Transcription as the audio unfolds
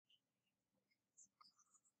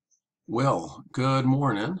Well, good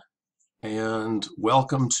morning and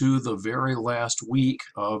welcome to the very last week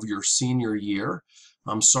of your senior year.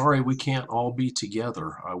 I'm sorry we can't all be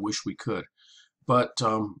together. I wish we could. But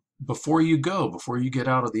before you go, before you get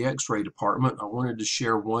out of the X-ray department, I wanted to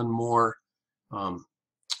share one more um,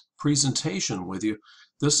 presentation with you.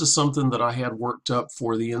 This is something that I had worked up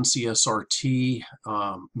for the NCSRT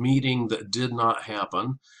meeting that did not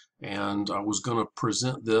happen. And I was going to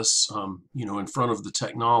present this, in front of the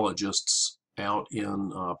technologists out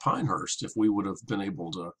in Pinehurst if we would have been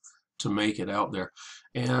able to make it out there.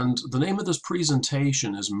 And the name of this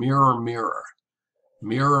presentation is Mirror, Mirror.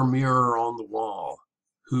 Mirror, mirror on the wall,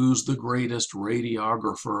 who's the greatest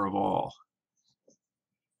radiographer of all?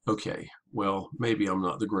 Okay, well, maybe I'm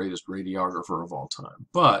not the greatest radiographer of all time,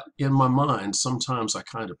 but in my mind, sometimes I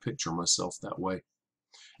kind of picture myself that way.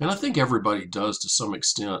 And I think everybody does to some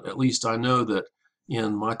extent. At least I know that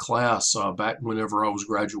in my class, back whenever I was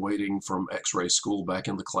graduating from X-ray school back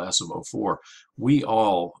in the class of '04, we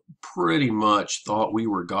all pretty much thought we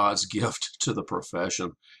were God's gift to the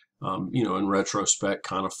profession. In retrospect,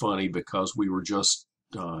 kind of funny because we were just,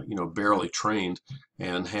 barely trained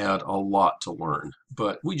and had a lot to learn.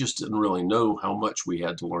 But we just didn't really know how much we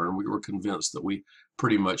had to learn. We were convinced that we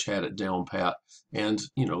pretty much had it down pat. And,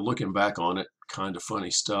 looking back on it, kind of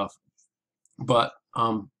funny stuff. But,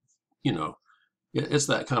 it's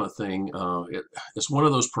that kind of thing. It's one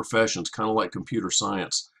of those professions, kind of like computer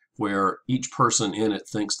science, where each person in it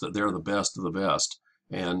thinks that they're the best of the best,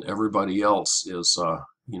 and everybody else is,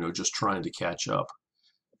 just trying to catch up.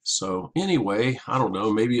 So anyway, I don't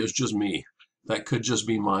know, maybe it's just me. That could just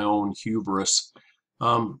be my own hubris.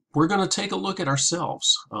 We're going to take a look at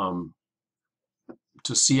ourselves,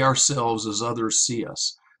 to see ourselves as others see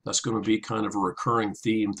us. That's going to be kind of a recurring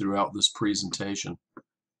theme throughout this presentation.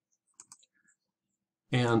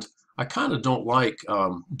 And I kind of don't like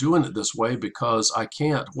doing it this way because I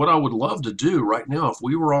can't. What I would love to do right now, if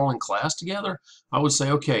we were all in class together, I would say,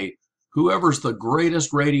 okay, whoever's the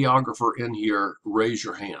greatest radiographer in here, raise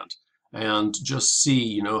your hand. And just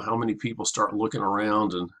see, how many people start looking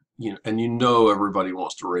around and, everybody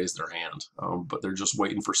wants to raise their hand, but they're just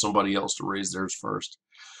waiting for somebody else to raise theirs first.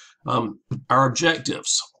 Our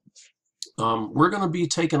objectives. We're going to be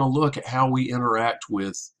taking a look at how we interact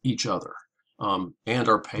with each other and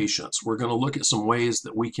our patients. We're going to look at some ways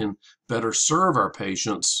that we can better serve our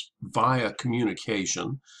patients via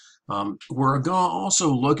communication. We're going to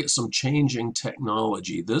also look at some changing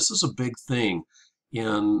technology. This is a big thing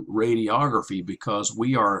in radiography because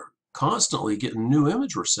we are constantly getting new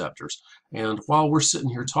image receptors. And while we're sitting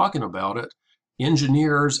here talking about it,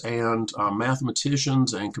 engineers and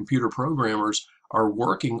mathematicians and computer programmers are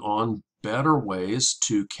working on better ways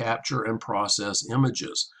to capture and process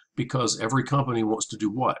images because every company wants to do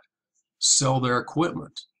what? Sell their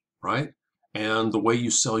equipment, right? And the way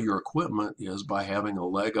you sell your equipment is by having a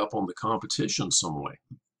leg up on the competition some way.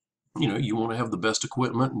 You want to have the best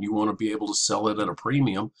equipment and you want to be able to sell it at a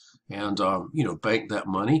premium and, bank that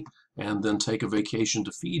money and then take a vacation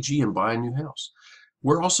to Fiji and buy a new house.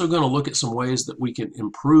 We're also going to look at some ways that we can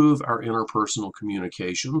improve our interpersonal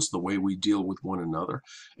communications, the way we deal with one another.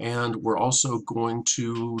 And we're also going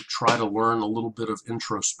to try to learn a little bit of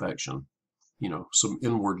introspection, some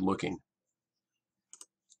inward looking.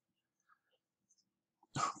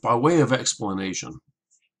 By way of explanation,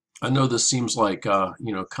 I know this seems like,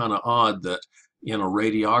 kind of odd that in a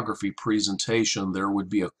radiography presentation there would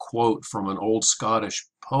be a quote from an old Scottish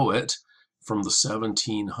poet from the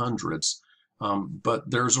 1700s.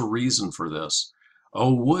 But there's a reason for this.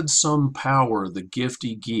 Oh, would some power the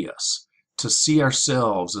giftie gie us, to see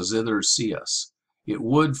ourselves as others see us. It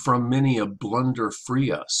would from many a blunder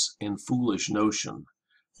free us, in foolish notion.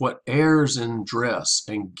 What airs in dress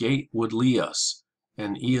and gait would lee us,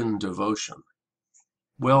 and e'en devotion.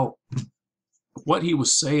 Well, what he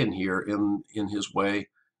was saying here in his way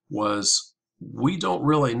was we don't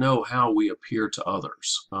really know how we appear to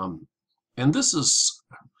others. And this is,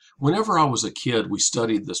 whenever I was a kid, we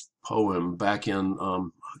studied this poem back in,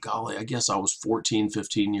 golly, I guess I was 14,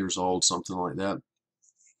 15 years old, something like that,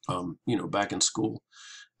 back in school.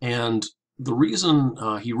 And the reason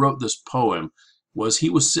he wrote this poem was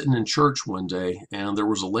he was sitting in church one day and there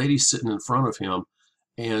was a lady sitting in front of him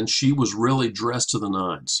and she was really dressed to the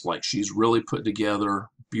nines, like she's really put together,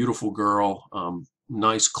 beautiful girl,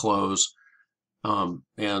 nice clothes,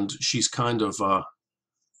 and she's kind of,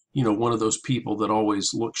 one of those people that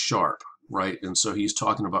always look sharp, right? And so he's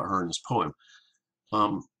talking about her in his poem.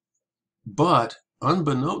 But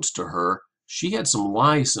unbeknownst to her, she had some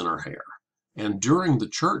lice in her hair. And during the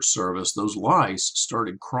church service, those lice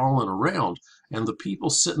started crawling around And the people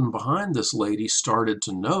sitting behind this lady started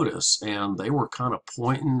to notice, and they were kind of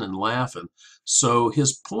pointing and laughing. So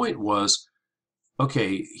his point was,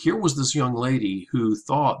 okay, here was this young lady who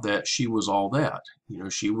thought that she was all that.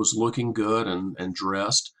 She was looking good and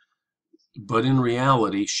dressed, but in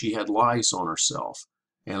reality, she had lice on herself.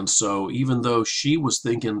 And so even though she was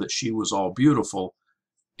thinking that she was all beautiful,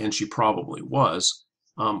 and she probably was,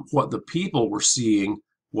 what the people were seeing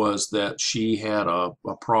was that she had a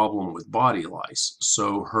problem with body lice.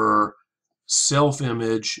 So her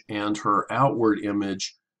self-image and her outward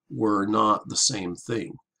image were not the same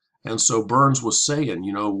thing. And so Burns was saying,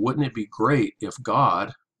 wouldn't it be great if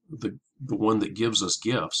God, the one that gives us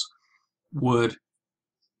gifts, would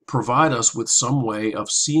provide us with some way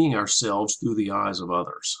of seeing ourselves through the eyes of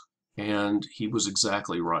others? And he was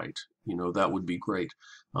exactly right. That would be great.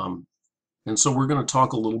 Um, and so we're going to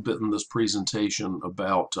talk a little bit in this presentation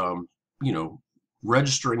about,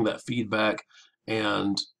 registering that feedback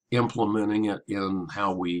and implementing it in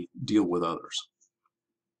how we deal with others.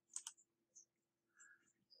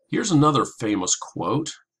 Here's another famous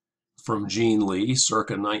quote from Gene Lee,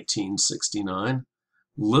 circa 1969.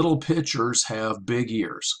 Little pitchers have big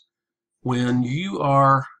ears. When you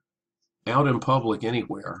are out in public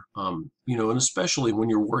anywhere, and especially when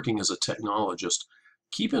you're working as a technologist,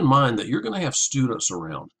 keep in mind that you're going to have students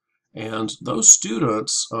around. And those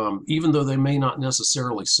students, even though they may not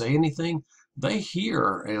necessarily say anything, they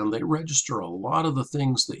hear and they register a lot of the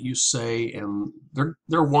things that you say, and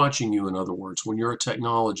they're watching you. In other words, when you're a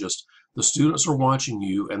technologist, the students are watching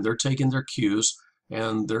you and they're taking their cues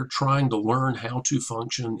and they're trying to learn how to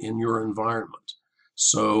function in your environment.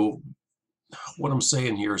 So what I'm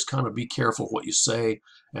saying here is kind of be careful what you say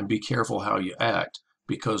and be careful how you act,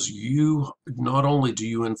 because you not only do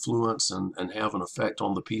you influence and have an effect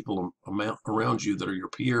on the people around you that are your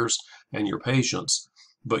peers and your patients,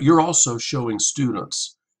 but you're also showing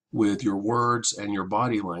students with your words and your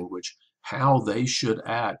body language how they should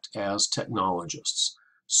act as technologists.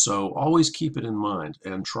 So always keep it in mind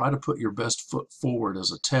and try to put your best foot forward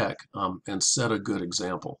as a tech, and set a good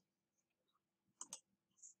example.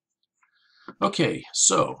 Okay,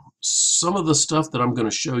 so some of the stuff that I'm going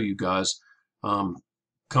to show you guys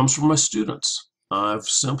comes from my students. I've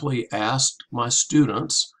simply asked my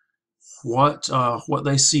students what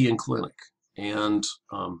they see in clinic, and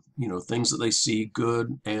things that they see,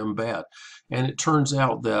 good and bad. And it turns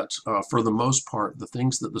out that for the most part, the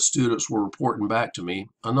things that the students were reporting back to me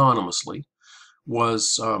anonymously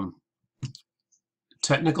was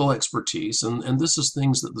technical expertise, and this is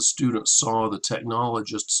things that the students saw the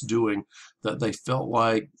technologists doing that they felt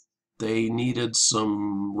like they needed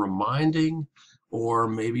some reminding or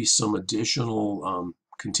maybe some additional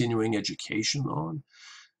continuing education on.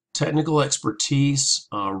 Technical expertise,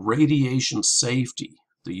 radiation safety,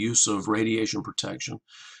 the use of radiation protection,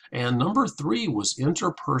 and number 3 was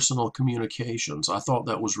interpersonal communications. I thought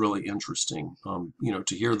that was really interesting,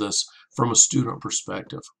 to hear this from a student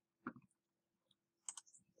perspective.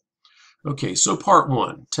 Okay, so part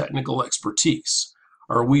 1, technical expertise.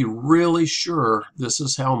 Are we really sure this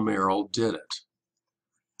is how Merrill did it?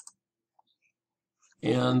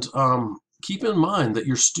 And keep in mind that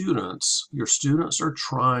your students are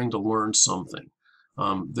trying to learn something.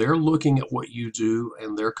 They're looking at what you do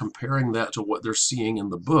and they're comparing that to what they're seeing in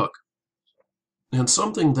the book. And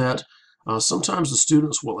something that sometimes the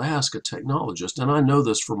students will ask a technologist, and I know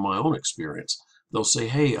this from my own experience, they'll say,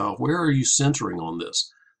 hey, where are you centering on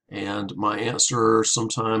this? And my answer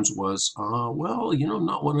sometimes was, well, I'm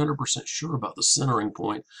not 100% sure about the centering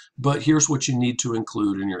point, but here's what you need to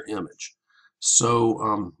include in your image.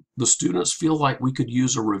 So the students feel like we could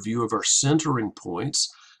use a review of our centering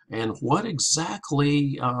points and what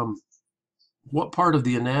exactly, what part of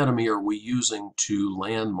the anatomy are we using to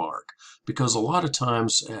landmark? Because a lot of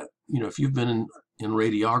times, if you've been in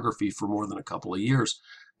radiography for more than a couple of years,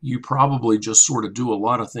 you probably just sort of do a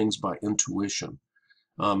lot of things by intuition.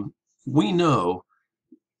 We know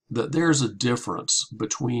that there's a difference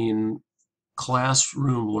between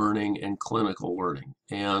classroom learning and clinical learning.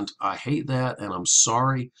 And I hate that, and I'm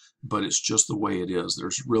sorry, but it's just the way it is.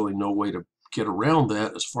 There's really no way to get around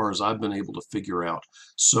that as far as I've been able to figure out.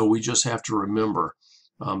 So we just have to remember,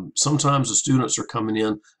 sometimes the students are coming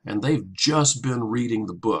in and they've just been reading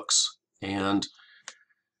the books, and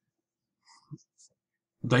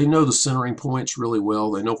they know the centering points really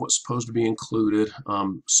well. They know what's supposed to be included.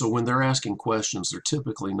 So when they're asking questions, they're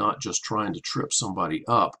typically not just trying to trip somebody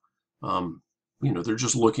up. They're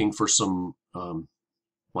just looking for some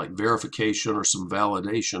like verification or some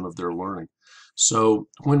validation of their learning. So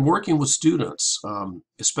when working with students,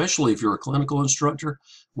 especially if you're a clinical instructor,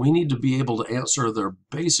 we need to be able to answer their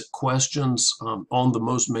basic questions on the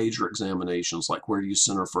most major examinations, like where do you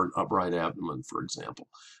center for an upright abdomen, for example?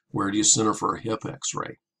 Where do you center for a hip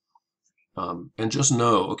x-ray? And just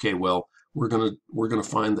know, okay, well, we're gonna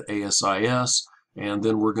find the ASIS, and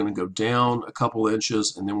then we're gonna go down a couple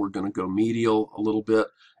inches, and then we're gonna go medial a little bit,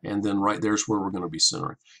 and then right there's where we're gonna be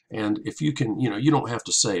centering. And if you can, you don't have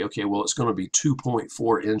to say, okay, well, it's gonna be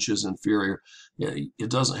 2.4 inches inferior. It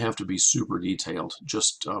doesn't have to be super detailed.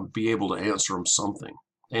 Just be able to answer them something.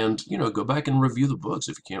 And, go back and review the books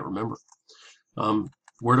if you can't remember.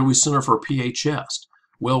 Where do we center for PA chest?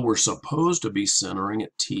 Well, we're supposed to be centering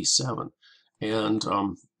at T7. And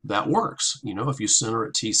that works. If you center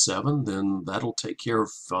at T7, then that'll take care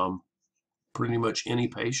of pretty much any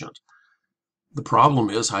patient. The problem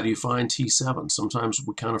is, how do you find T7? Sometimes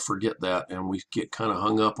we kind of forget that, and we get kind of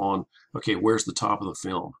hung up on, okay, where's the top of the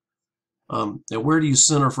film? And where do you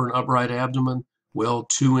center for an upright abdomen? Well,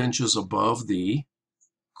 2 inches above the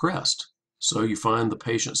crest. So you find the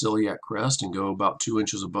patient's iliac crest and go about 2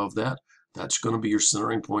 inches above that. That's going to be your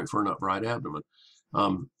centering point for an upright abdomen.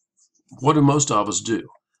 What do most of us do?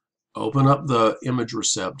 Open up the image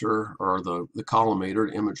receptor, or the collimator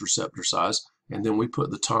to image receptor size, and then we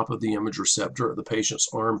put the top of the image receptor at the patient's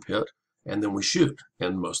armpit, and then we shoot.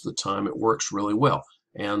 And most of the time it works really well.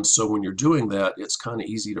 And so when you're doing that, it's kind of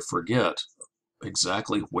easy to forget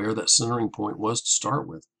exactly where that centering point was to start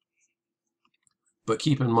with. But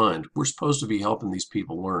keep in mind, we're supposed to be helping these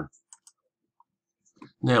people learn.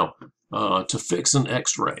 Now, to fix an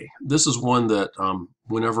x-ray, this is one that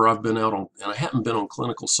whenever I've been out on, and I haven't been on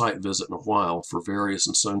clinical site visit in a while for various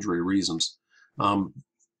and sundry reasons,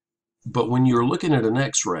 but when you're looking at an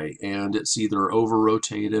x-ray and it's either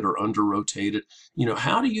over-rotated or under-rotated,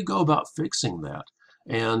 how do you go about fixing that?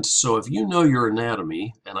 And so if you know your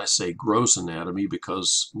anatomy, and I say gross anatomy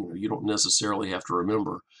because you don't necessarily have to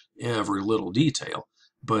remember every little detail,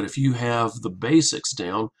 but if you have the basics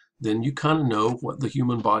down, then you kind of know what the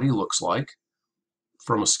human body looks like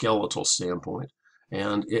from a skeletal standpoint,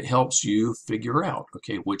 and it helps you figure out,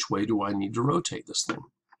 okay, which way do I need to rotate this thing?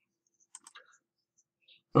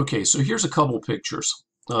 Okay, so here's a couple pictures.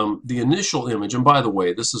 The initial image, and by the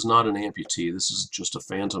way, this is not an amputee, this is just a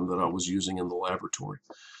phantom that I was using in the laboratory.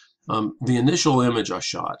 The initial image I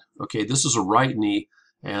shot, okay, this is a right knee,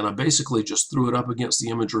 and I basically just threw it up against the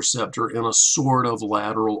image receptor in a sort of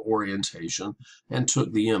lateral orientation and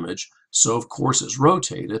took the image. So of course it's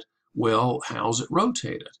rotated. Well, how's it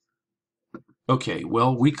rotated? Okay,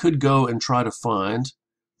 well, we could go and try to find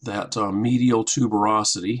that medial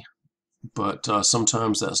tuberosity, but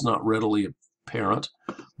sometimes that's not readily apparent.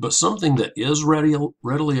 But something that is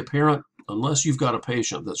readily apparent, unless you've got a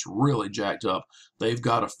patient that's really jacked up, they've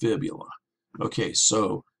got a fibula. Okay,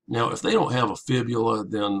 so now if they don't have a fibula,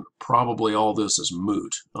 then probably all this is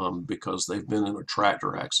moot because they've been in a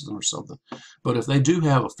tractor accident or something. But if they do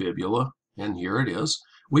have a fibula, and here it is,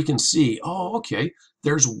 we can see, oh, okay,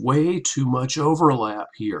 there's way too much overlap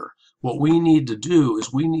here. What we need to do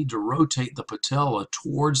is we need to rotate the patella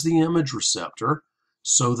towards the image receptor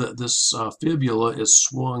so that this fibula is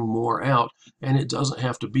swung more out, and it doesn't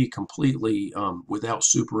have to be completely without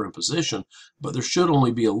superimposition, but there should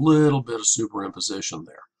only be a little bit of superimposition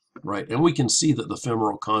there, right? And we can see that the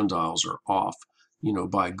femoral condyles are off,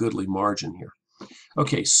 by a goodly margin here.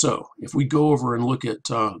 Okay, so if we go over and look at,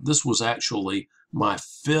 this was actually my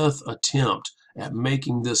 5th attempt at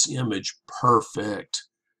making this image perfect.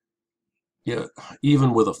 Yeah,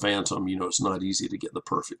 even with a phantom, it's not easy to get the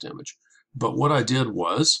perfect image. But what I did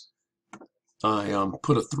was I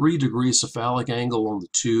put a 3-degree cephalic angle on the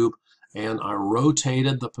tube, and I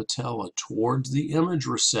rotated the patella towards the image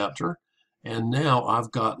receptor. And now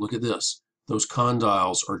I've got, look at this, those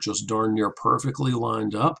condyles are just darn near perfectly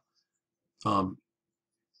lined up on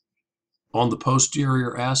the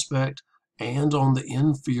posterior aspect and on the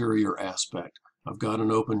inferior aspect. I've got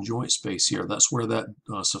an open joint space here. That's where that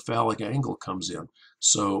cephalic angle comes in.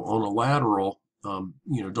 So on a lateral,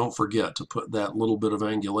 don't forget to put that little bit of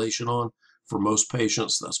angulation on. For most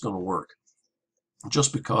patients, that's going to work.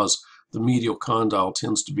 Just because the medial condyle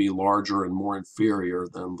tends to be larger and more inferior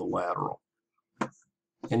than the lateral.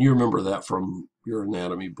 And you remember that from your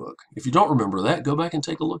anatomy book. If you don't remember that, go back and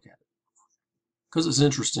take a look at it, because it's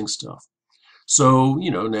interesting stuff. So,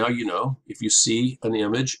 now if you see an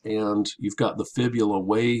image and you've got the fibula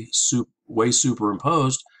way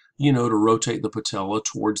superimposed, to rotate the patella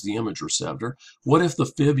towards the image receptor. What if the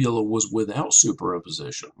fibula was without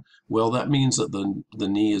superimposition? Well, that means that the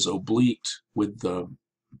knee is obliqued with the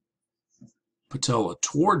patella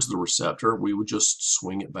towards the receptor. We would just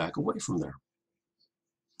swing it back away from there.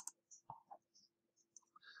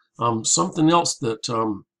 Something else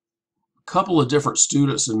that couple of different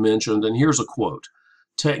students had mentioned, and here's a quote.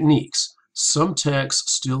 Techniques. Some techs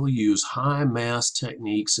still use high mass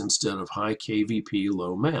techniques instead of high kVp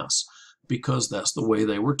low mass because that's the way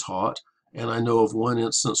they were taught. And I know of one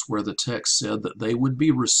instance where the tech said that they would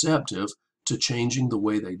be receptive to changing the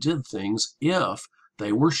way they did things if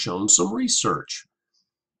they were shown some research.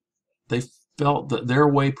 They felt that their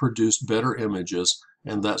way produced better images,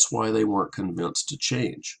 and that's why they weren't convinced to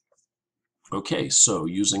change. Okay, so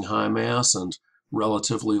using high mass and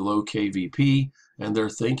relatively low kVp, and they're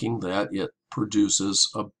thinking that it produces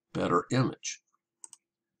a better image.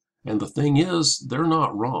 And the thing is, they're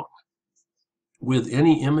not wrong. With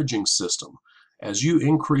any imaging system, as you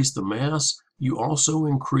increase the mass, you also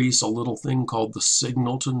increase a little thing called the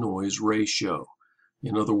signal to noise ratio.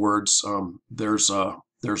 In other words,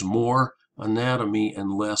 there's more anatomy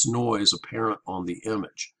and less noise apparent on the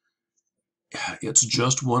image. It's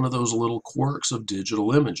just one of those little quirks of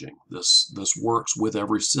digital imaging. This works with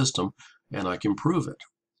every system, and I can prove it.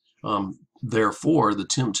 Therefore, the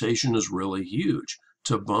temptation is really huge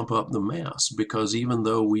to bump up the mass, because even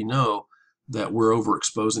though we know that we're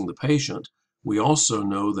overexposing the patient, we also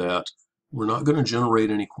know that we're not going to generate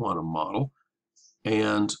any quantum model.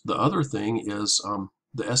 And the other thing is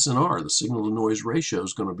the SNR, the signal to noise ratio,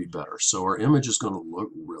 is going to be better. So our image is going to look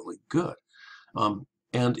really good.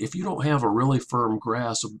 And if you don't have a really firm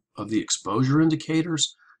grasp of the exposure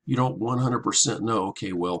indicators, you don't 100% know,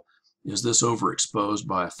 okay, well, is this overexposed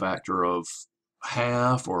by a factor of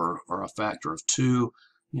half or a factor of 2?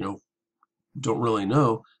 Don't really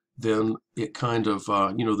know. Then it kind of,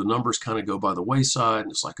 the numbers kind of go by the wayside,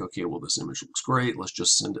 and it's like, okay, well, this image looks great, let's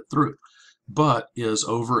just send it through. But is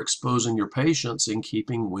overexposing your patients in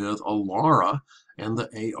keeping with ALARA and the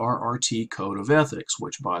ARRT Code of Ethics,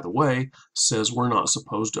 which, by the way, says we're not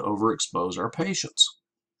supposed to overexpose our patients.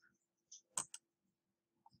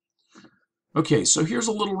 Okay, so here's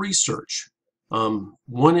a little research.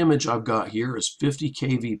 One image I've got here is 50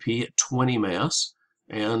 kVp at 20 mass,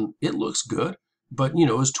 and it looks good. But,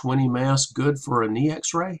 is 20 mass good for a knee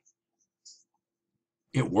x-ray?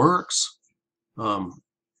 It works.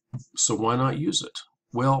 So why not use it?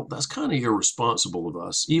 Well, that's kind of irresponsible of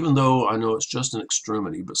us, even though I know it's just an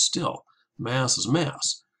extremity, but still, mass is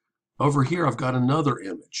mass. Over here, I've got another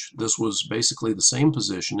image. This was basically the same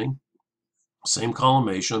positioning, same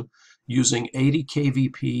collimation, using 80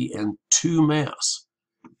 kVp and 2 mass.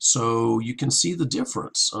 So you can see the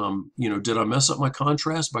difference. Did I mess up my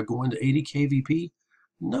contrast by going to 80 kVp?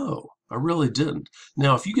 No, I really didn't.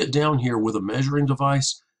 Now, if you get down here with a measuring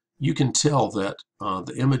device, you can tell that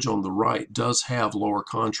the image on the right does have lower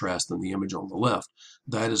contrast than the image on the left.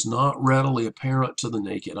 That is not readily apparent to the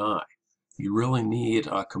naked eye. You really need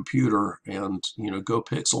a computer and go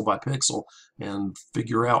pixel by pixel and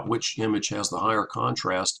figure out which image has the higher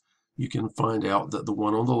contrast. You can find out that the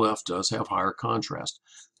one on the left does have higher contrast.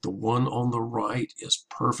 The one on the right is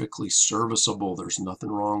perfectly serviceable. There's nothing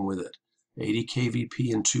wrong with it. 80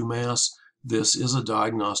 kVp and 2 mass. This is a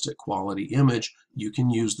diagnostic quality image. You can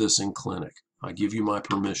use this in clinic. I give you my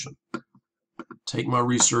permission. Take my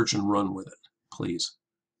research and run with it, please.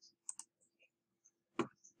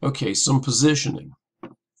 Okay, some positioning.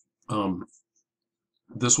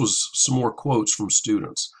 This was some more quotes from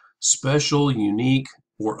students. Special, unique,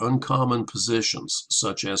 or uncommon positions,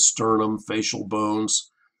 such as sternum, facial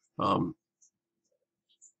bones,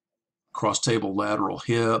 cross-table lateral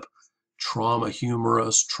hip, trauma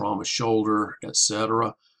humerus, trauma shoulder,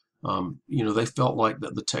 etc. They felt like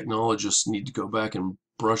that the technologists need to go back and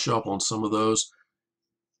brush up on some of those,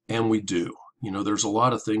 and we do. There's a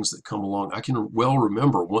lot of things that come along. I can well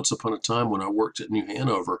remember once upon a time when I worked at New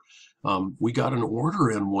Hanover, we got an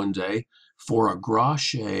order in one day for a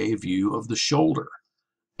gauche view of the shoulder.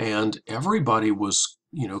 And everybody was,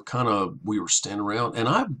 we were standing around, and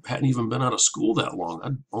I hadn't even been out of school that long.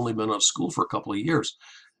 I'd only been out of school for a couple of years,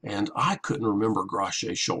 and I couldn't remember gauche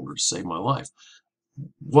shoulder to save my life.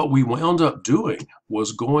 What we wound up doing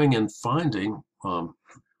was going and finding,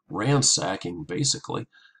 ransacking basically,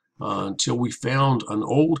 until we found an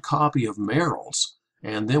old copy of Merrill's,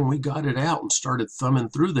 and then we got it out and started thumbing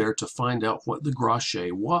through there to find out what the gauche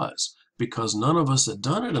was, because none of us had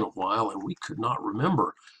done it in a while, and we could not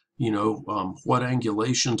remember, what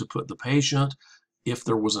angulation to put the patient, if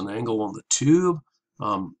there was an angle on the tube.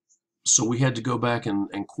 So we had to go back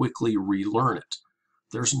and quickly relearn it.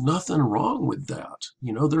 There's nothing wrong with that.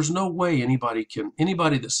 There's no way anybody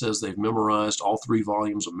that says they've memorized all 3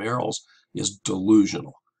 volumes of Merrill's is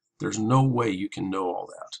delusional. There's no way you can know all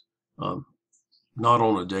that. Not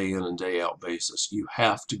on a day in and day out basis. You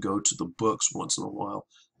have to go to the books once in a while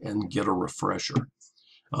and get a refresher.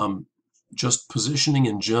 Just positioning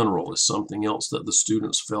in general is something else that the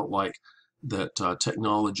students felt like that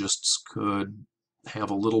technologists could have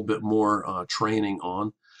a little bit more training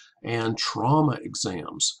on. And trauma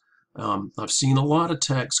exams. I've seen a lot of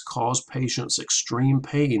techs cause patients extreme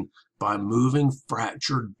pain by moving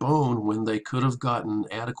fractured bone when they could have gotten an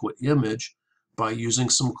adequate image by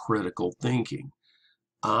using some critical thinking.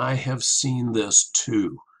 I have seen this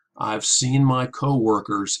too. I've seen my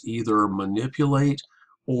coworkers either manipulate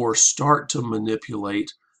or start to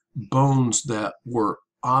manipulate bones that were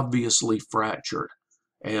obviously fractured.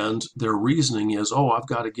 And their reasoning is, oh, I've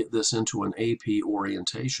got to get this into an AP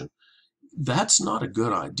orientation. That's not a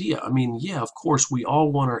good idea. I mean, yeah, of course, we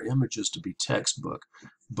all want our images to be textbook,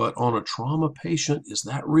 but on a trauma patient, is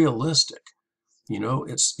that realistic? You know,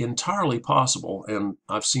 it's entirely possible, and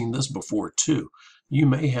I've seen this before too. You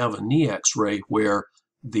may have a knee x-ray where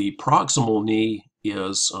the proximal knee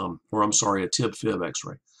is, or I'm sorry, a tib-fib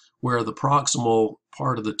x-ray, where the proximal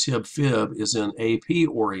part of the tib-fib is in AP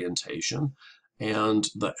orientation, and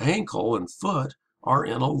the ankle and foot are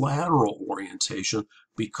in a lateral orientation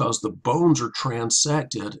because the bones are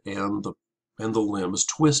transected and the limb is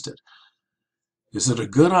twisted. Is it a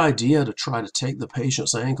good idea to try to take the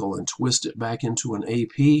patient's ankle and twist it back into an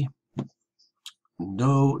AP?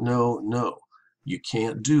 No, no, no. You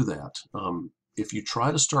can't do that. If you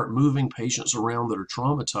try to start moving patients around that are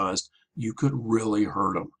traumatized, you could really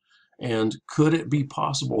hurt them. And could it be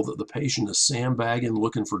possible that the patient is sandbagging,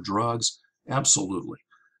 looking for drugs? Absolutely.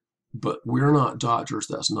 But we're not doctors.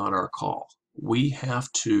 That's not our call. We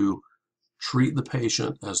have to treat the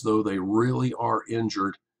patient as though they really are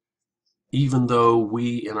injured, even though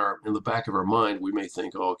we, in the back of our mind, we may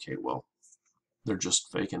think, oh, okay, well, they're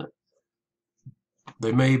just faking it.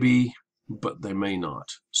 They may be, but they may not.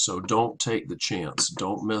 So don't take the chance.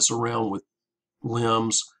 Don't mess around with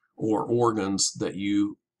limbs or organs that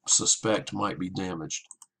you suspect might be damaged.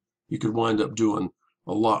 You could wind up doing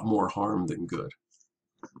a lot more harm than good.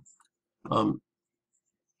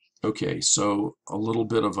 Okay, so a little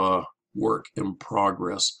bit of a work in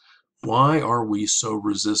progress. Why are we so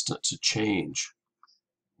resistant to change?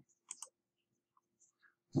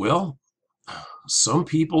 Well, some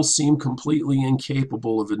people seem completely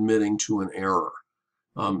incapable of admitting to an error.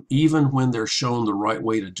 Even when they're shown the right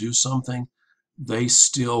way to do something, they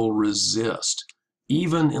still resist,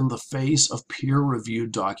 even in the face of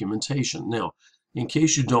peer-reviewed documentation. Now, in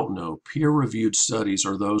case you don't know, peer-reviewed studies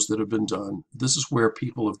are those that have been done. This is where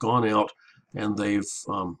people have gone out and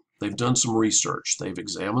they've done some research. They've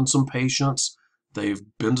examined some patients. They've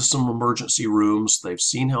been to some emergency rooms. They've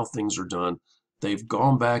seen how things are done. They've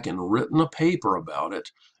gone back and written a paper about it,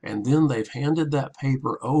 and then they've handed that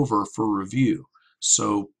paper over for review.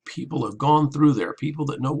 So people have gone through there, people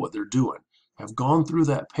that know what they're doing, have gone through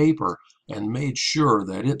that paper and made sure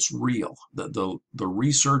that it's real, that the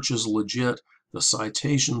research is legit, the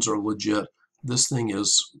citations are legit. This thing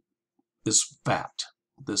is fact.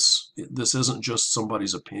 This isn't just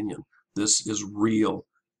somebody's opinion. This is real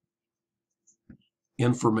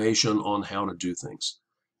information on how to do things.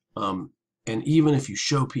 And even if you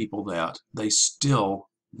show people that, they still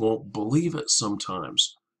won't believe it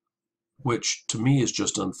sometimes, which to me is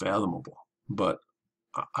just unfathomable. But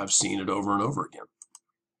I've seen it over and over again.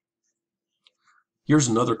 Here's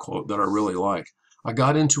another quote that I really like. I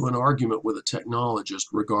got into an argument with a technologist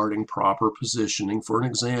regarding proper positioning for an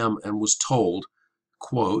exam and was told,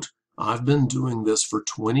 quote, I've been doing this for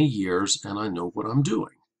 20 years and I know what I'm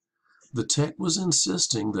doing. The tech was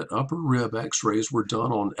insisting that upper rib x-rays were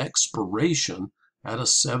done on expiration at a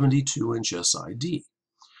 72-inch SID.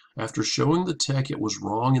 After showing the tech it was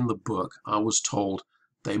wrong in the book, I was told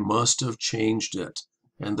they must have changed it,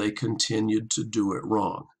 and they continued to do it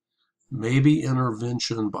wrong. Maybe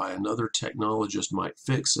intervention by another technologist might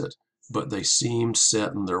fix it, but they seemed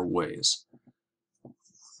set in their ways.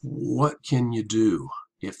 What can you do?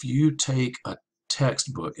 If you take a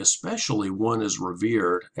textbook, especially one as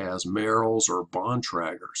revered as Merrill's or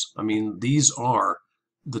Bontrager's, I mean, these are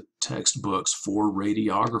the textbooks for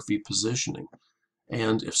radiography positioning.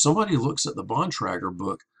 And if somebody looks at the Bontrager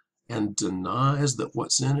book and denies that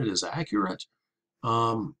what's in it is accurate,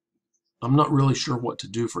 I'm not really sure what to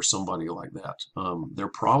do for somebody like that. They're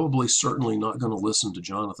probably certainly not going to listen to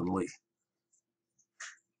Jonathan Lee.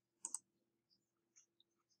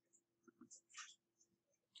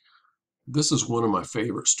 This is one of my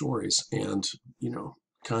favorite stories and,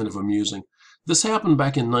 kind of amusing. This happened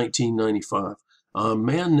back in 1995. A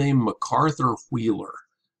man named MacArthur Wheeler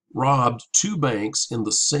robbed 2 banks in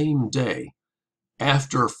the same day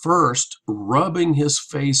after first rubbing his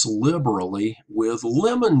face liberally with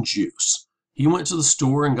lemon juice. He went to the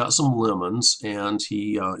store and got some lemons, and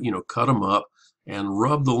he, cut them up and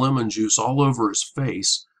rubbed the lemon juice all over his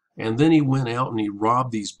face. And then he went out and he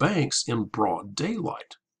robbed these banks in broad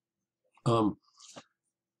daylight. Um,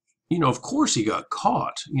 of course he got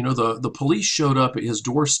caught. The police showed up at his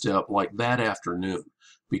doorstep like that afternoon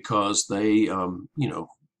because they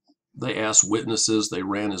asked witnesses,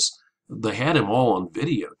 they had him all on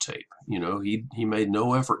videotape. He made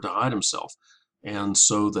no effort to hide himself. And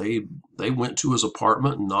so they went to his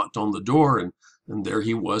apartment and knocked on the door, and there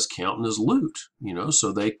he was counting his loot,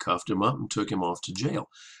 so they cuffed him up and took him off to jail.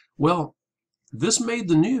 Well, this made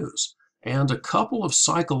the news, and a couple of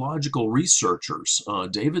psychological researchers,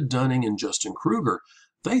 David Dunning and Justin Kruger,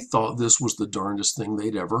 they thought this was the darndest thing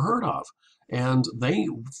they'd ever heard of. And they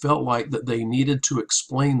felt like that they needed to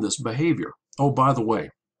explain this behavior. Oh, by the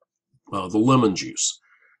way, the lemon juice.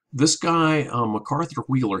 This guy, MacArthur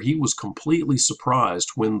Wheeler, he was completely surprised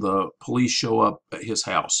when the police show up at his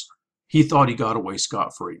house. He thought he got away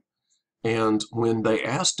scot-free. And when they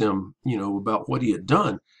asked him, about what he had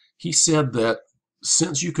done, he said that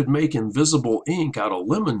since you could make invisible ink out of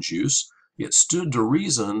lemon juice, it stood to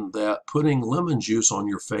reason that putting lemon juice on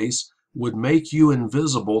your face would make you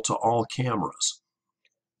invisible to all cameras.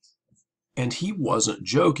 And he wasn't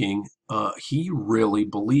joking. He really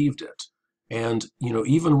believed it. And,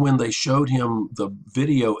 even when they showed him the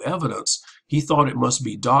video evidence, he thought it must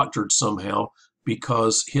be doctored somehow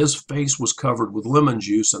because his face was covered with lemon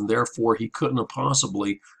juice and therefore he couldn't have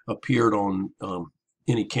possibly appeared on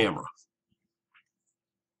any camera.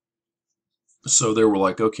 So they were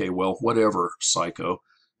like, okay, well, whatever, psycho,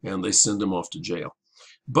 and they send him off to jail.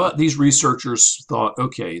 But these researchers thought,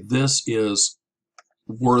 okay, this is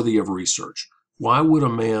worthy of research. Why would a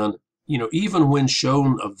man, even when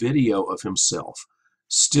shown a video of himself,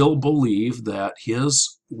 still believe that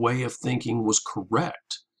his way of thinking was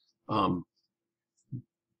correct?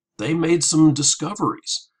 They made some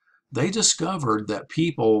discoveries. They discovered that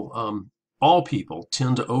all people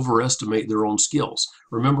tend to overestimate their own skills.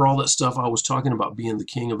 Remember all that stuff I was talking about being the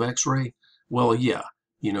king of X-ray? Well, yeah,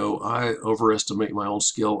 I overestimate my own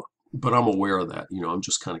skill, but I'm aware of that. I'm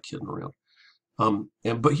just kind of kidding around.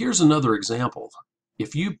 But here's another example.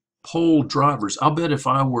 If you poll drivers, I'll bet if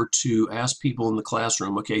I were to ask people in the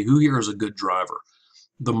classroom, okay, who here is a good driver?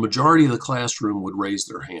 The majority of the classroom would raise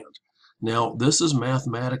their hand. Now, this is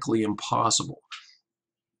mathematically impossible.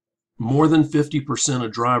 More than 50%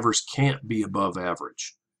 of drivers can't be above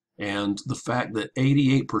average. And the fact that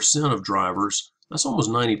 88% of drivers, that's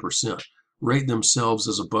almost 90%, rate themselves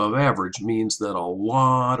as above average means that a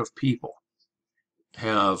lot of people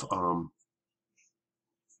have,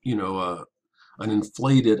 an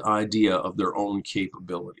inflated idea of their own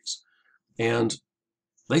capabilities. And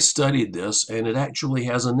they studied this, and it actually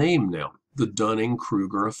has a name now, the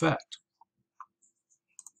Dunning-Kruger effect.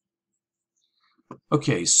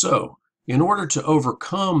 Okay, so in order to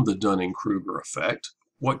overcome the Dunning-Kruger effect,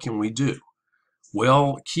 what can we do?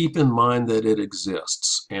 Well, keep in mind that it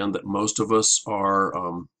exists and that most of us are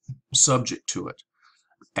subject to it.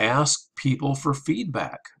 Ask people for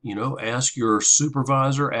feedback. Ask your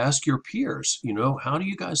supervisor, ask your peers. How do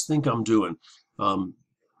you guys think I'm doing?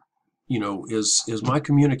 Is my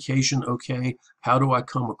communication okay? How do I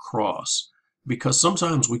come across? Because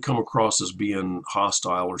sometimes we come across as being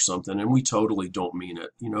hostile or something, and we totally don't mean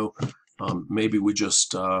it. Maybe we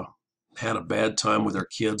just had a bad time with our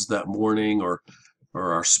kids that morning, or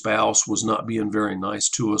our spouse was not being very nice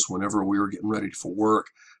to us whenever we were getting ready for work.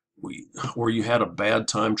 Or you had a bad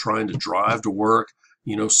time trying to drive to work.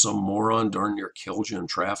 Some moron darn near killed you in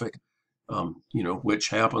traffic. Which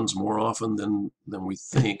happens more often than we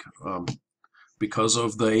think. Because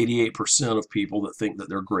of the 88% of people that think that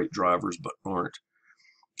they're great drivers but aren't.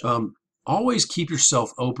 Always keep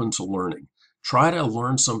yourself open to learning. Try to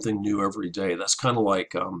learn something new every day. That's kind of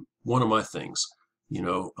like one of my things.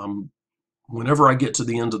 Whenever I get to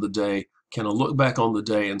the end of the day, can I look back on the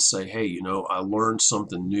day and say, hey, I learned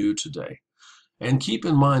something new today. And keep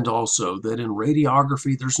in mind also that in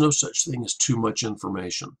radiography, there's no such thing as too much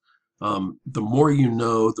information. The more you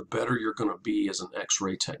know, the better you're going to be as an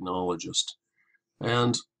X-ray technologist.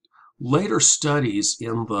 And later studies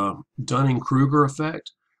in the Dunning-Kruger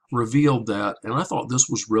effect revealed that, and I thought this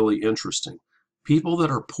was really interesting, people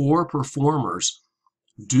that are poor performers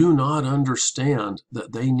do not understand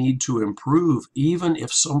that they need to improve even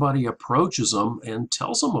if somebody approaches them and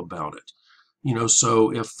tells them about it.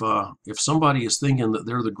 So if somebody is thinking that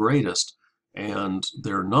they're the greatest and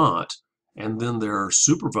they're not, and then their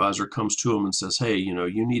supervisor comes to them and says, hey,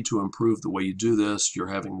 you need to improve the way you do this, you're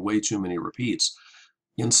having way too many repeats.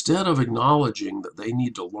 Instead of acknowledging that they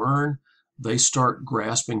need to learn, they start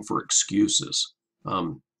grasping for excuses.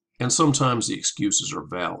 And sometimes the excuses are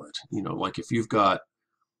valid. Like if you've got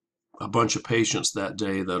a bunch of patients that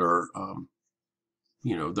day that are,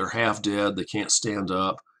 they're half dead, they can't stand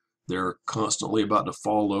up, they're constantly about to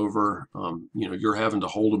fall over, you're having to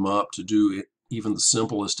hold them up to do even the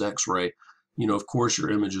simplest x-ray. Of course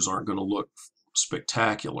your images aren't going to look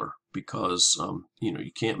spectacular because,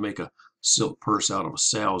 you can't make a silk purse out of a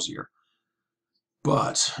sow's ear.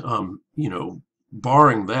 But,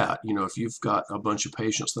 barring that, if you've got a bunch of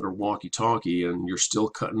patients that are walkie-talkie and you're still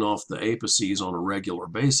cutting off the apices on a regular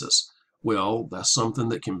basis, well, that's something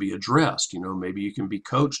that can be addressed. Maybe you can be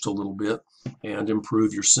coached a little bit and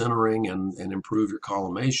improve your centering and improve your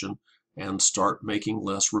collimation and start making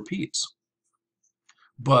less repeats.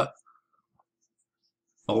 But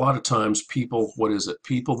a lot of times people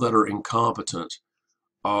that are incompetent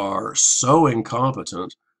are so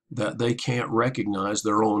incompetent that they can't recognize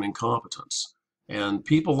their own incompetence. And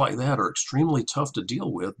people like that are extremely tough to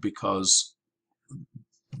deal with because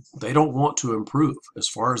they don't want to improve. As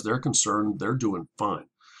far as they're concerned, they're doing fine.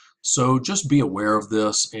 So just be aware of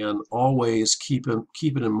this and always keep it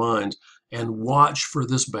in mind and watch for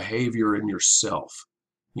this behavior in yourself.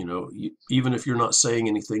 Even if you're not saying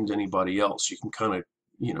anything to anybody else, you can kind of,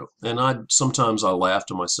 and sometimes I laugh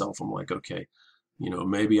to myself. I'm like, okay,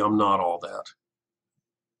 maybe I'm not all that,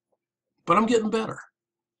 but I'm getting better.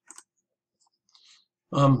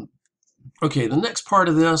 Okay, the next part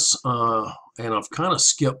of this, and I've kind of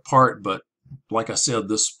skipped part, but like I said,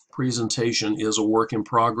 this presentation is a work in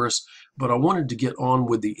progress, but I wanted to get on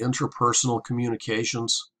with the interpersonal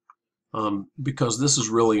communications because this is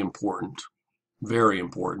really important, very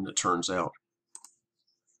important, it turns out.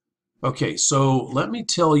 Okay, so let me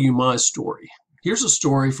tell you my story. Here's a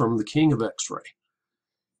story from the King of X-ray.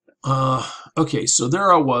 Okay, so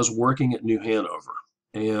there I was working at New Hanover,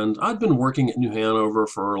 and I'd been working at New Hanover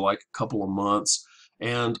for like a couple of months,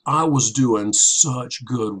 and I was doing such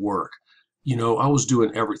good work. I was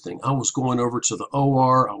doing everything. I was going over to the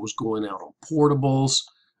OR, I was going out on portables,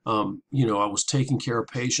 I was taking care of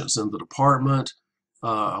patients in the department,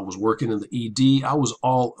 I was working in the ED, I was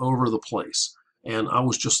all over the place. And I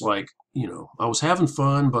was just like, I was having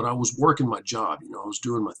fun, but I was working my job, I was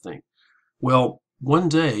doing my thing. Well, one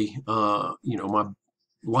day, my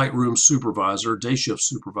lightroom supervisor, day shift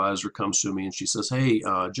supervisor, comes to me and she says, "Hey,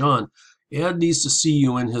 John, Ed needs to see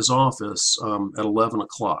you in his office at 11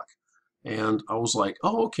 o'clock. And I was like,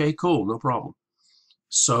 "Oh, okay, cool, no problem."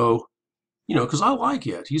 So, because I like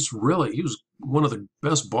Ed. He was one of the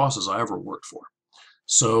best bosses I ever worked for.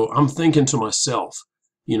 So I'm thinking to myself,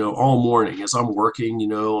 all morning as I'm working,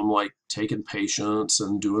 I'm like taking patients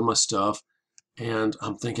and doing my stuff. And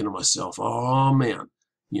I'm thinking to myself, oh man,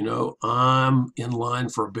 I'm in line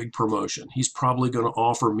for a big promotion. He's probably going to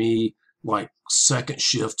offer me like second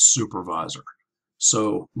shift supervisor.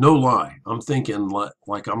 So no lie, I'm thinking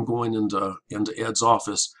like I'm going into Ed's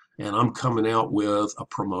office and I'm coming out with a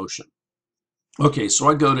promotion. Okay, so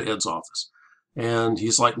I go to Ed's office and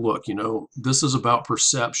he's like, look, this is about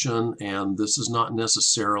perception and this is not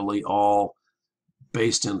necessarily all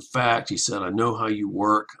based in fact. He said, I know how you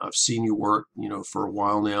work. I've seen you work, for a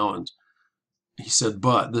while now. And he said,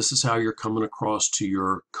 but this is how you're coming across to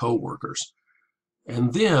your coworkers.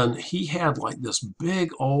 And then he had like this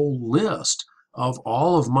big old list of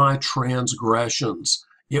all of my transgressions.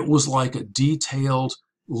 It was like a detailed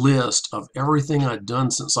list of everything I'd done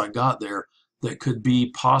since I got there that could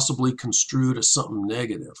be possibly construed as something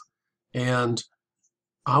negative. And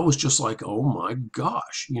I was just like, oh my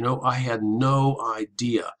gosh, I had no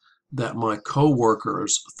idea that my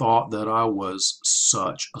coworkers thought that I was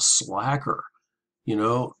such a slacker,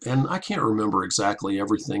 and I can't remember exactly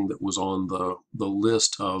everything that was on the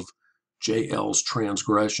list of JL's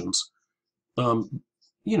transgressions. But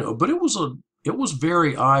it was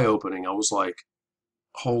very eye-opening. I was like,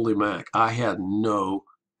 holy mac, I had no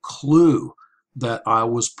clue that I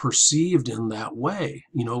was perceived in that way.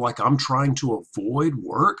 Like I'm trying to avoid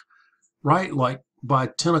work, right? Like by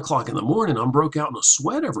 10 o'clock in the morning, I'm broke out in a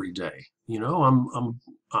sweat every day.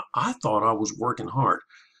 I thought I was working hard,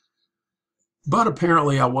 but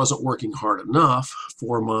apparently I wasn't working hard enough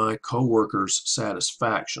for my coworkers'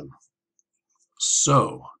 satisfaction.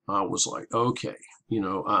 So I was like, okay,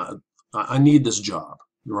 I need this job,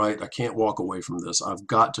 right? I can't walk away from this. I've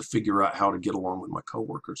got to figure out how to get along with my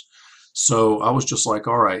coworkers. So I was just like,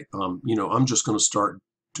 all right, I'm just going to start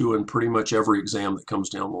doing pretty much every exam that comes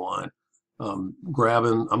down the line. I'm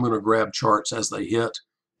going to grab charts as they hit,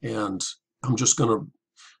 and I'm just going to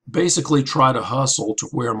basically try to hustle to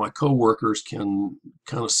where my coworkers can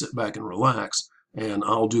kind of sit back and relax, and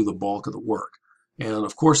I'll do the bulk of the work. And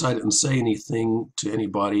of course, I didn't say anything to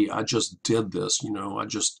anybody. I just did this,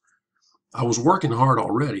 I was working hard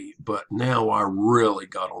already, but now I really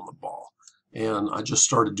got on the ball and I just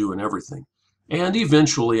started doing everything. And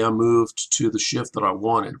eventually I moved to the shift that I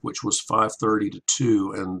wanted, which was 5:30 to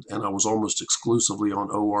 2, and I was almost exclusively on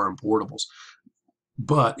OR and portables.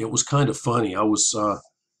 But it was kind of funny.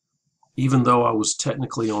 Even though I was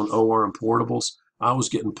technically on OR and portables, I was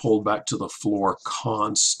getting pulled back to the floor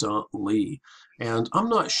constantly. And I'm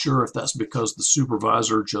not sure if that's because the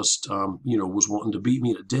supervisor just, was wanting to beat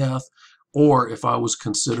me to death, or if I was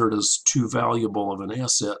considered as too valuable of an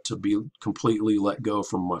asset to be completely let go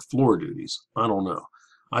from my floor duties. I don't know.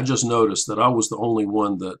 I just noticed that I was the only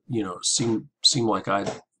one that, seemed like I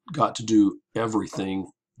got to do everything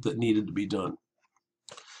that needed to be done.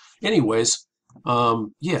 Anyways,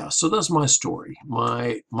 yeah, so that's my story.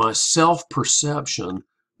 My self-perception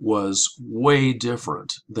was way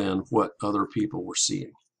different than what other people were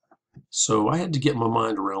seeing. So I had to get my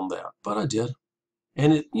mind around that, but I did.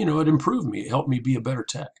 And it improved me. It helped me be a better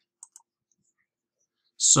tech.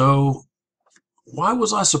 So why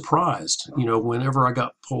was I surprised, whenever I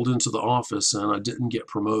got pulled into the office and I didn't get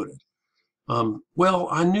promoted? Well,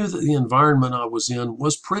 I knew that the environment I was in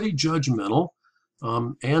was pretty judgmental,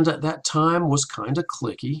 and at that time was kind of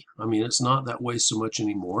cliquey. I mean, it's not that way so much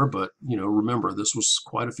anymore, but remember, this was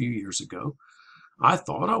quite a few years ago. I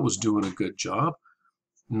thought I was doing a good job.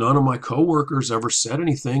 None of my coworkers ever said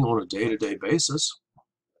anything on a day-to-day basis,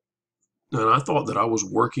 and I thought that I was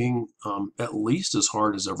working at least as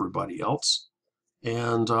hard as everybody else.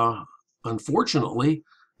 And unfortunately,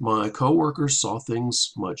 my coworkers saw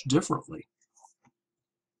things much differently.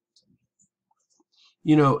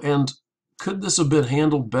 And could this have been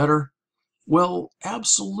handled better? Well,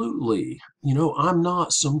 absolutely. I'm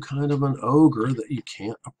not some kind of an ogre that you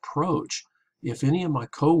can't approach. If any of my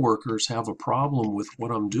coworkers have a problem with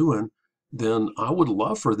what I'm doing, then I would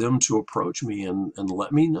love for them to approach me and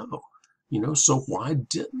let me know. So why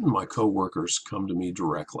didn't my coworkers come to me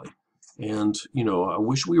directly? And, I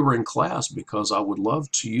wish we were in class because I would love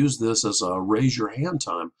to use this as a raise your hand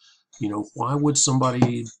time. Why would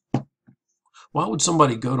somebody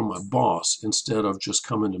go to my boss instead of just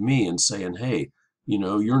coming to me and saying, hey,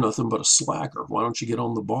 you're nothing but a slacker. Why don't you get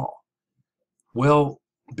on the ball? Well,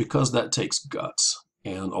 because that takes guts,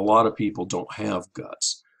 and a lot of people don't have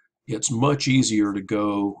guts. It's much easier to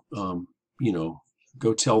go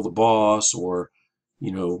tell the boss or,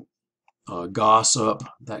 gossip,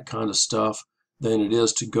 that kind of stuff, than it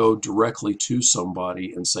is to go directly to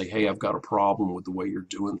somebody and say, hey, I've got a problem with the way you're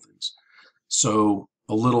doing things. So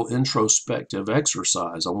a little introspective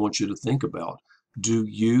exercise I want you to think about. Do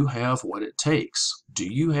you have what it takes? Do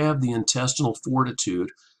you have the intestinal fortitude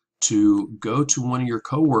to go to one of your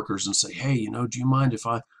coworkers and say, hey, do you mind if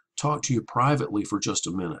I talk to you privately for just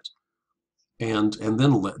a minute? And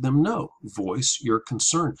then let them know. Voice your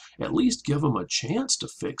concern. At least give them a chance to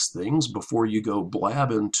fix things before you go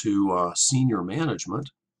blabbing to senior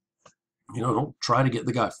management. Don't try to get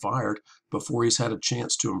the guy fired before he's had a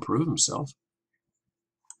chance to improve himself.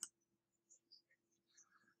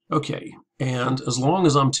 Okay, and as long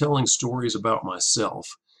as I'm telling stories about myself,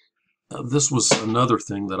 this was another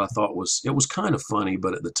thing that I thought it was kind of funny,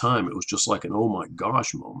 but at the time it was just like an oh my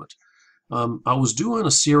gosh moment. I was doing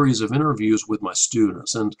a series of interviews with my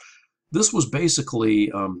students, and this was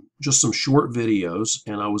basically just some short videos,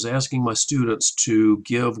 and I was asking my students to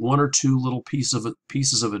give one or two little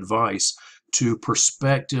pieces of advice to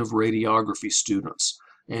prospective radiography students.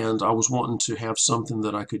 And I was wanting to have something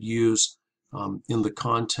that I could use in the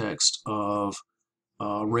context of a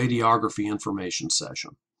radiography information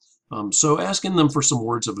session. So asking them for some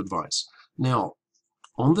words of advice. Now,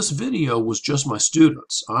 on this video was just my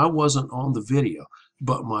students. I wasn't on the video,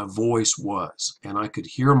 but my voice was, and I could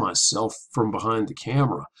hear myself from behind the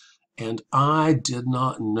camera. And I did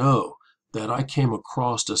not know that I came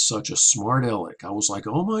across as such a smart aleck. I was like,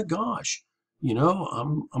 oh my gosh,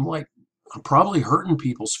 I'm probably hurting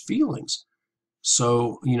people's feelings.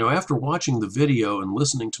 So, after watching the video and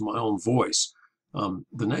listening to my own voice,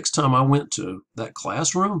 the next time I went to that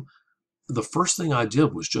classroom, the first thing I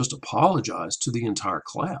did was just apologize to the entire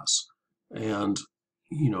class. And,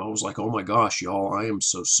 I was like, oh my gosh, y'all, I am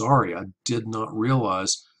so sorry. I did not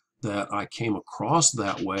realize that I came across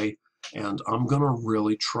that way, and I'm going to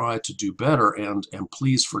really try to do better. And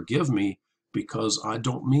please forgive me because I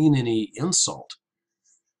don't mean any insult.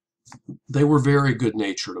 They were very good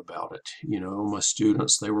natured about it. My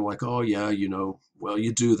students, they were like, oh yeah, well,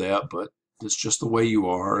 you do that, but it's just the way you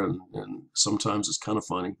are. And sometimes it's kind of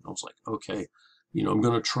funny. I was like, okay, I'm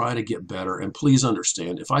going to try to get better. And please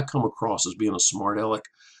understand, if I come across as being a smart aleck,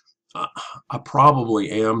 I, I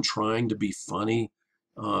probably am trying to be funny.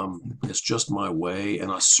 It's just my way,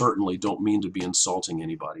 and I certainly don't mean to be insulting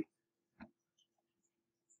anybody.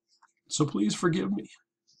 So please forgive me.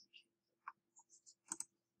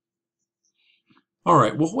 All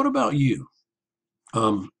right, well, what about you?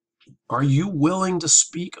 Um, are you willing to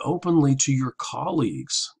speak openly to your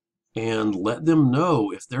colleagues and let them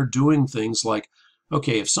know if they're doing things like,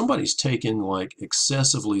 okay, if somebody's taking like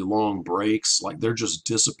excessively long breaks, like they're just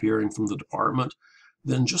disappearing from the department,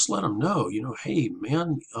 then just let them know, hey,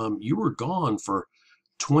 man, you were gone for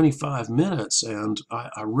 25 minutes and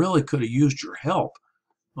I really could have used your help.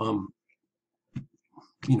 Um,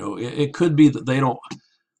 it could be that they don't.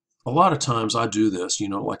 A lot of times I do this,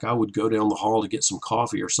 like I would go down the hall to get some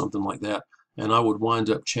coffee or something like that, and I would wind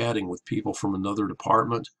up chatting with people from another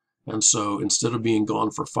department. And so instead of being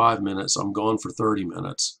gone for 5 minutes, I'm gone for 30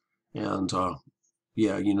 minutes. And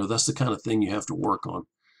yeah, that's the kind of thing you have to work on.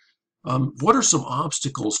 What are some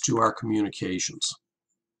obstacles to our communications?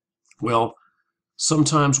 Well,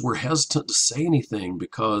 sometimes we're hesitant to say anything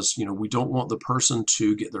because, we don't want the person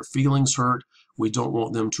to get their feelings hurt. We don't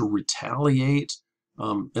want them to retaliate.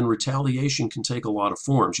 And retaliation can take a lot of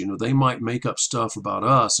forms. They might make up stuff about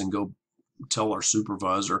us and go tell our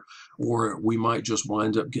supervisor, or we might just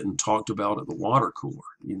wind up getting talked about at the water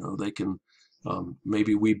cooler. They can,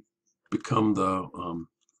 maybe we become the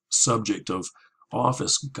subject of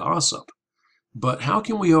office gossip. But how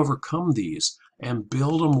can we overcome these and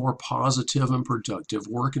build a more positive and productive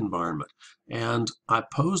work environment? And I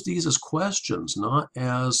pose these as questions, not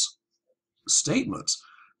as statements,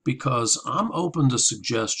 because I'm open to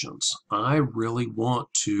suggestions. I really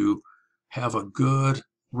want to have a good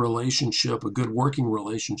relationship, a good working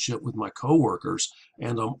relationship with my coworkers,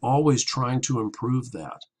 and I'm always trying to improve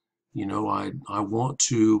that. I want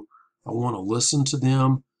to listen to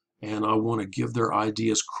them, and I want to give their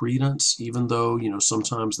ideas credence, even though,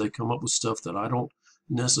 sometimes they come up with stuff that I don't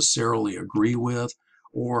necessarily agree with,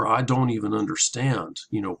 or I don't even understand,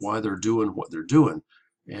 why they're doing what they're doing.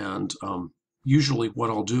 And usually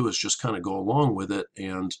what I'll do is just kind of go along with it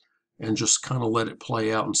and just kind of let it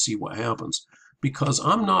play out and see what happens. Because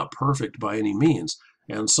I'm not perfect by any means.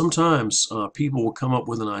 And sometimes people will come up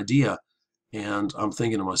with an idea and I'm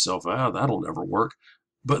thinking to myself, that'll never work.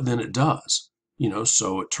 But then it does,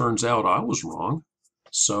 so it turns out I was wrong.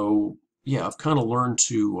 So yeah, I've kind of learned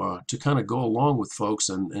to kind of go along with folks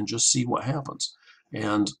and just see what happens.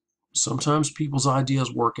 And sometimes people's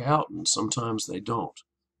ideas work out and sometimes they don't.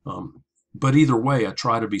 But either way, I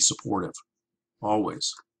try to be supportive,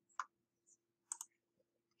 always.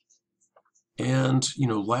 And,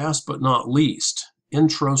 last but not least,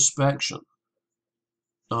 introspection.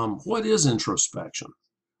 What is introspection?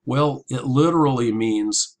 Well, it literally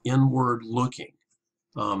means inward looking.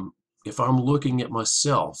 If I'm looking at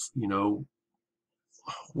myself,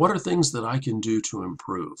 what are things that I can do to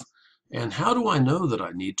improve? And how do I know that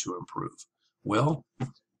I need to improve? Well,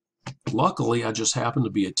 luckily, I just happen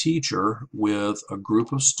to be a teacher with a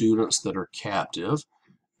group of students that are captive.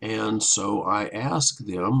 And so I ask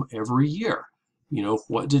them every year,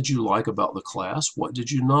 what did you like about the class? What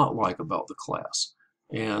did you not like about the class?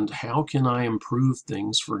 And how can I improve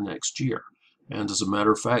things for next year? And as a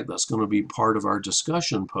matter of fact, that's going to be part of our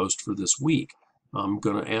discussion post for this week. I'm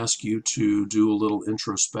going to ask you to do a little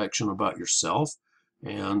introspection about yourself,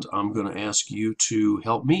 and I'm going to ask you to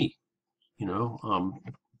help me,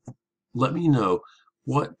 let me know,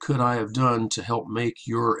 what could I have done to help make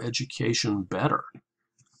your education better?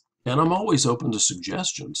 And I'm always open to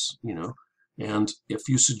suggestions, and if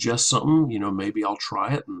you suggest something, maybe I'll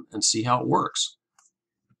try it and see how it works.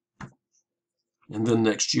 And then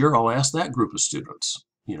next year I'll ask that group of students,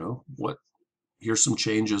 here's some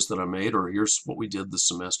changes that I made, or here's what we did this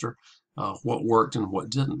semester, what worked and what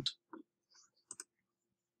didn't.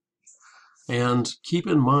 And keep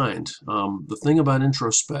in mind, the thing about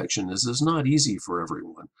introspection is it's not easy for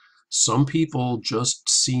everyone. Some people just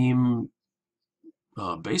seem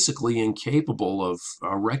basically incapable of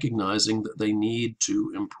recognizing that they need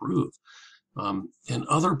to improve. And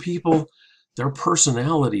other people, their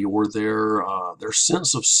personality or their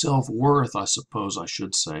sense of self-worth, I suppose I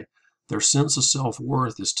should say, their sense of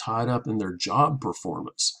self-worth is tied up in their job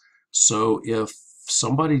performance. So if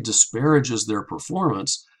somebody disparages their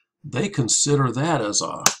performance, they consider that as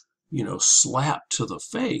a slap to the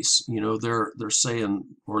face. They're saying,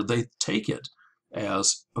 or they take it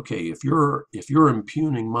as, okay, if you're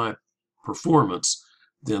impugning my performance,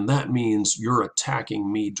 then that means you're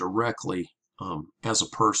attacking me directly as a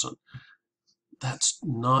person. That's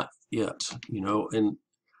not it, and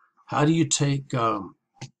how do you take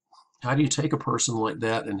how do you take a person like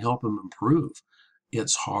that and help them improve?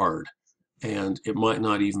 it's hard and it might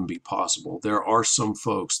not even be possible. There are some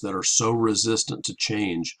folks that are so resistant to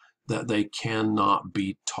change that they cannot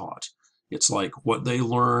be taught. It's like what they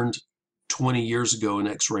learned 20 years ago in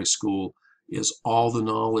X-ray school is all the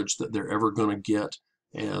knowledge that they're ever going to get,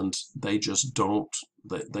 and they just don't,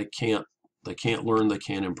 they can't learn, they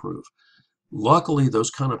can't improve. Luckily, those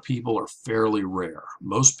kind of people are fairly rare.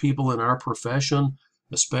 Most people in our profession,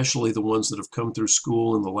 especially the ones that have come through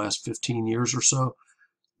school in the last 15 years or so,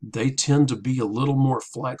 they tend to be a little more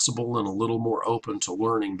flexible and a little more open to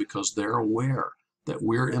learning because they're aware that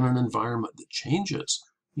we're in an environment that changes.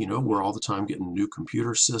 You know, we're all the time getting new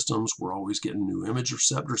computer systems. We're always getting new image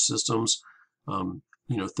receptor systems.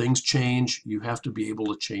 You know, things change. You have to be able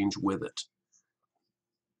to change with it.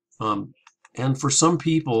 And for some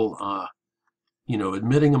people, you know,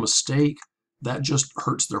 admitting a mistake, that just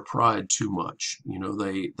hurts their pride too much. You know,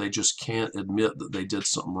 they just can't admit that they did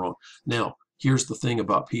something wrong. Now, here's the thing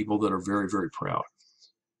about people that are very, very proud.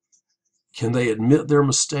 Can they admit their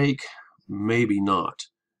mistake? Maybe not.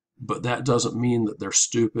 But that doesn't mean that they're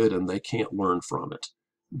stupid and they can't learn from it.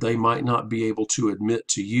 They might not be able to admit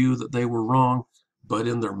to you that they were wrong, but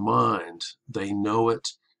in their mind, they know it,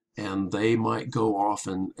 and they might go off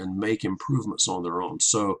and make improvements on their own.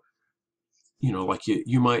 So, you know, like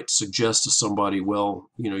you might suggest to somebody,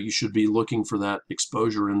 well, you know, you should be looking for that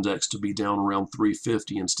exposure index to be down around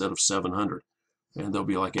 350 instead of 700. And they'll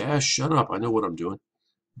be like, ah, shut up, I know what I'm doing.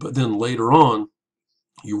 But then later on,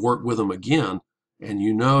 you work with them again, and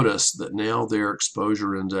you notice that now their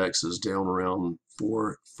exposure index is down around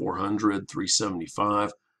 400,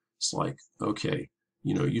 375. It's like, okay,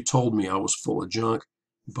 you know, you told me I was full of junk,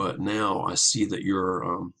 but now I see that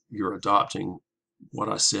you're adopting what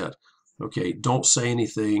I said. Okay, don't say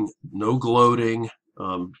anything, no gloating,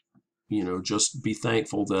 you know, just be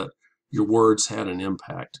thankful that your words had an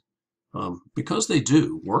impact. Because they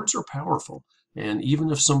do. Words are powerful. And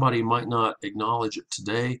even if somebody might not acknowledge it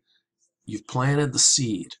today, you've planted the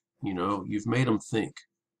seed, you know, you've made them think.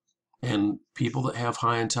 And people that have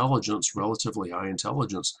high intelligence, relatively high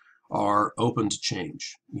intelligence, are open to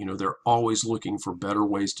change. You know, they're always looking for better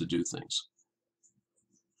ways to do things.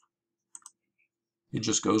 It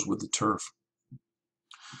just goes with the turf.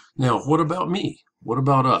 Now, what about me? What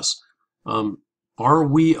about us? Are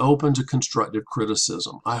we open to constructive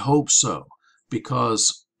criticism? I hope so,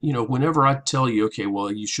 because, you know, whenever I tell you, okay, well,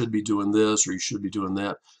 you should be doing this or you should be doing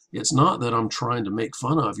that, it's not that I'm trying to make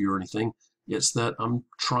fun of you or anything. It's that I'm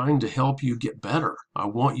trying to help you get better. I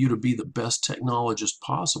want you to be the best technologist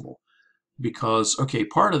possible because, okay,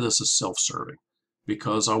 part of this is self-serving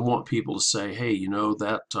because I want people to say, hey, you know,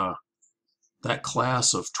 that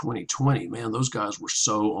class of 2020, man, those guys were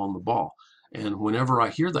so on the ball. And whenever I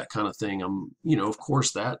hear that kind of thing, you know, of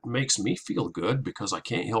course, that makes me feel good because I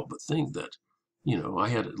can't help but think that, you know, I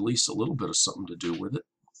had at least a little bit of something to do with it.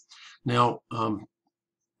 Now,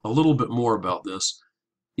 a little bit more about this.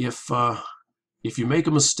 If you make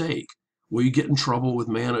a mistake, will you get in trouble with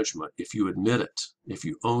management if you admit it, if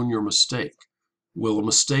you own your mistake? Will a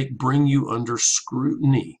mistake bring you under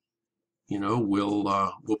scrutiny? You know,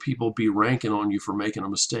 will people be ranking on you for making a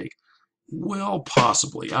mistake? Well,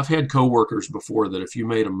 possibly. I've had coworkers before that if you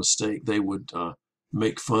made a mistake, they would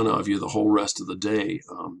make fun of you the whole rest of the day,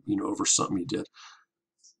 you know, over something you did.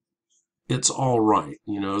 It's all right,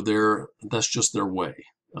 you know, that's just their way.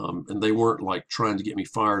 And they weren't like trying to get me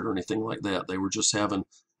fired or anything like that. They were just having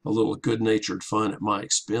a little good-natured fun at my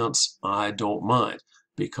expense. I don't mind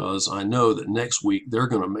because I know that next week they're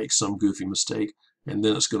going to make some goofy mistake, and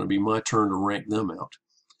then it's going to be my turn to rank them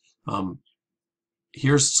out.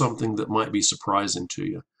 Here's something that might be surprising to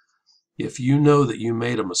you. If you know that you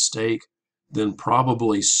made a mistake, then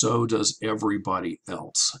probably so does everybody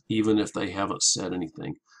else, even if they haven't said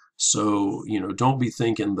anything. So, you know, don't be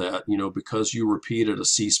thinking that, you know, because you repeated a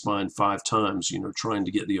C-spine 5 times, you know, trying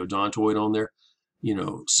to get the odontoid on there, you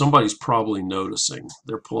know, somebody's probably noticing.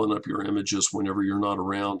 They're pulling up your images whenever you're not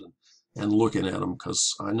around and looking at them,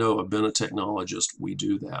 because I know I've been a technologist. We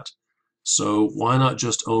do that. So why not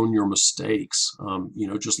just own your mistakes? You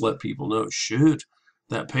know, just let people know, shoot,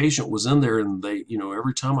 that patient was in there and they, you know,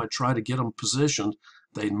 every time I try to get them positioned,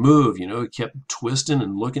 they'd move, you know, it kept twisting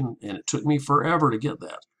and looking, and it took me forever to get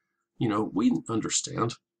that. You know, we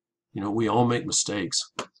understand. You know, we all make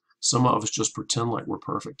mistakes. Some of us just pretend like we're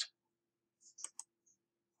perfect.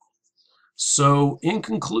 So in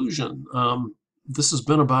conclusion, this has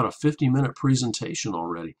been about a 50-minute presentation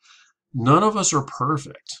already. None of us are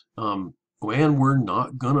perfect, and we're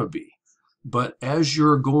not gonna be. But as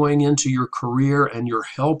you're going into your career and you're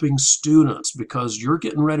helping students because you're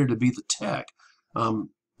getting ready to be the tech,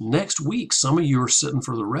 next week some of you are sitting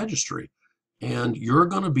for the registry. And you're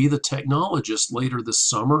going to be the technologist later this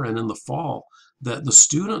summer and in the fall that the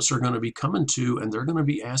students are going to be coming to, and they're going to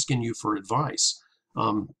be asking you for advice.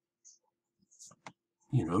 Um,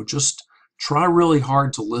 just try really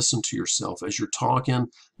hard to listen to yourself as you're talking.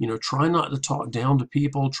 Try not to talk down to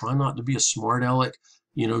people. Try not to be a smart aleck.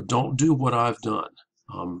 Don't do what I've done.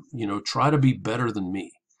 Try to be better than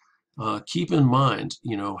me. Keep in mind,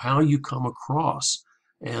 how you come across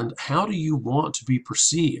and how do you want to be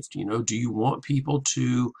perceived? Do you want people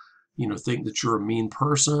to, think that you're a mean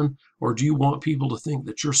person, or do you want people to think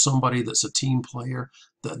that you're somebody that's a team player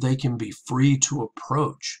that they can be free to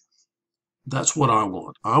approach? That's what I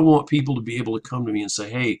want. I want people to be able to come to me and say,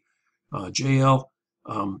 hey, JL,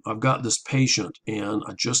 I've got this patient and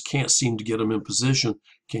I just can't seem to get them in position.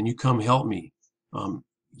 Can you come help me?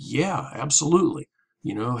 Yeah, absolutely.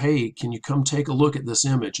 Hey, can you come take a look at this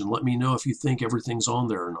image and let me know if you think everything's on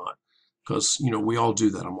there or not? Because, we all do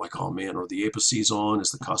that. I'm like, oh man, are the apices on?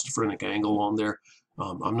 Is the costophrenic angle on there?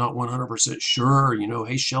 I'm not 100% sure.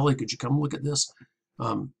 Hey, Shelly, could you come look at this?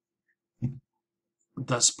 Um,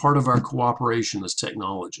 that's part of our cooperation as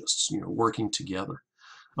technologists, working together.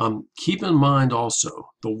 Keep in mind also,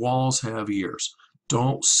 the walls have ears.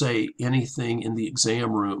 Don't say anything in the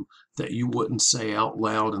exam room that you wouldn't say out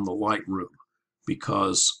loud in the light room,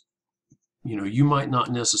 because you might not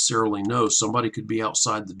necessarily know. Somebody could be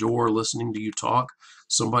outside the door listening to you talk.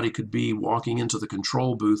 Somebody could be walking into the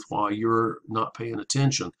control booth while you're not paying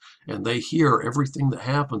attention, and they hear everything that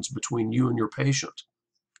happens between you and your patient,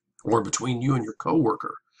 or between you and your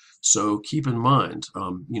coworker. So keep in mind,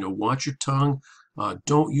 watch your tongue.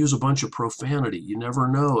 Don't use a bunch of profanity. You never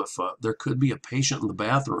know if there could be a patient in the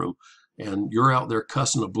bathroom and you're out there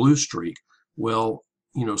cussing a blue streak. Well,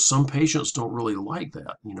 some patients don't really like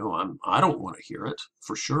that. I don't want to hear it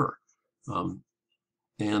for sure. Um,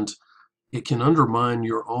 and it can undermine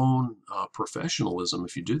your own professionalism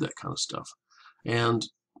if you do that kind of stuff. And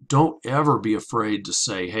don't ever be afraid to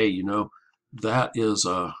say, hey, that is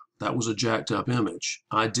that was a jacked up image.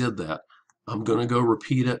 I did that. I'm going to go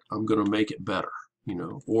repeat it. I'm going to make it better,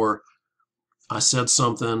 or I said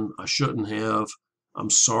something I shouldn't have. I'm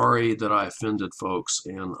sorry that I offended folks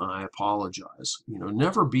and I apologize.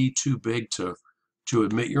 Never be too big to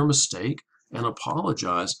admit your mistake and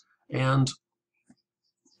apologize. And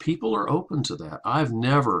people are open to that. I've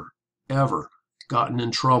never, ever gotten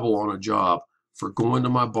in trouble on a job for going to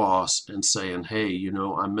my boss and saying, hey,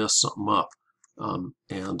 I messed something up.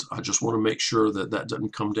 And I just want to make sure that that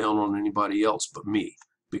doesn't come down on anybody else but me,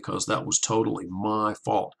 because that was totally my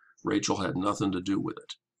fault. Rachel had nothing to do with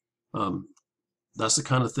it. Um, that's the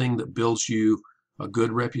kind of thing that builds you a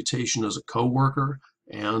good reputation as a coworker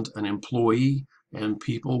and an employee, and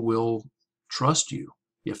people will trust you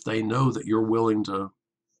if they know that you're willing to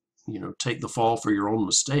take the fall for your own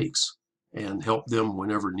mistakes and help them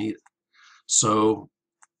whenever needed. So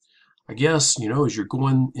I guess, as you're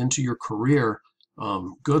going into your career,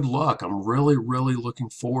 good luck. I'm really, really looking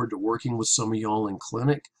forward to working with some of y'all in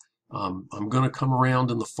clinic. I'm going to come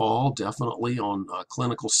around in the fall, definitely on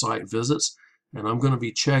clinical site visits, and I'm going to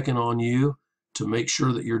be checking on you to make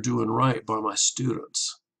sure that you're doing right by my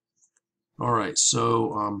students. All right,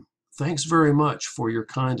 so thanks very much for your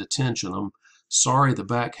kind attention. I'm sorry the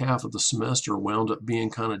back half of the semester wound up being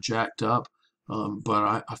kind of jacked up,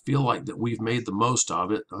 but I feel like that we've made the most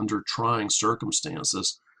of it under trying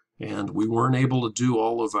circumstances, and we weren't able to do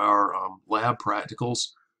all of our lab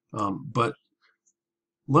practicals. But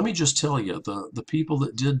let me just tell you, the people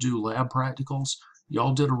that did do lab practicals,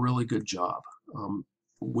 y'all did a really good job.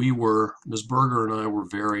 Ms. Berger and I were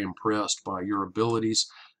very impressed by your abilities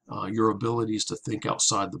to think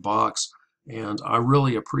outside the box. And I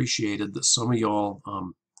really appreciated that some of y'all,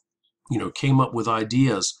 came up with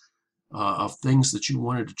ideas of things that you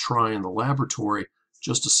wanted to try in the laboratory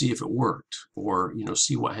just to see if it worked, or,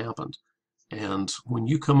 see what happened. And when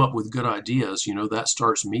you come up with good ideas, that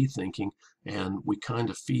starts me thinking, and we kind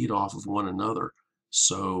of feed off of one another.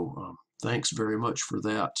 So thanks very much for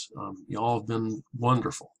that. Y'all have been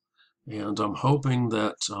wonderful. And I'm hoping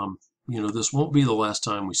that, this won't be the last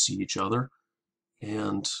time we see each other.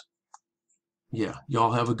 And yeah,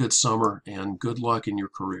 y'all have a good summer and good luck in your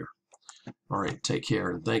career. All right, take care,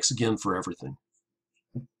 and thanks again for everything.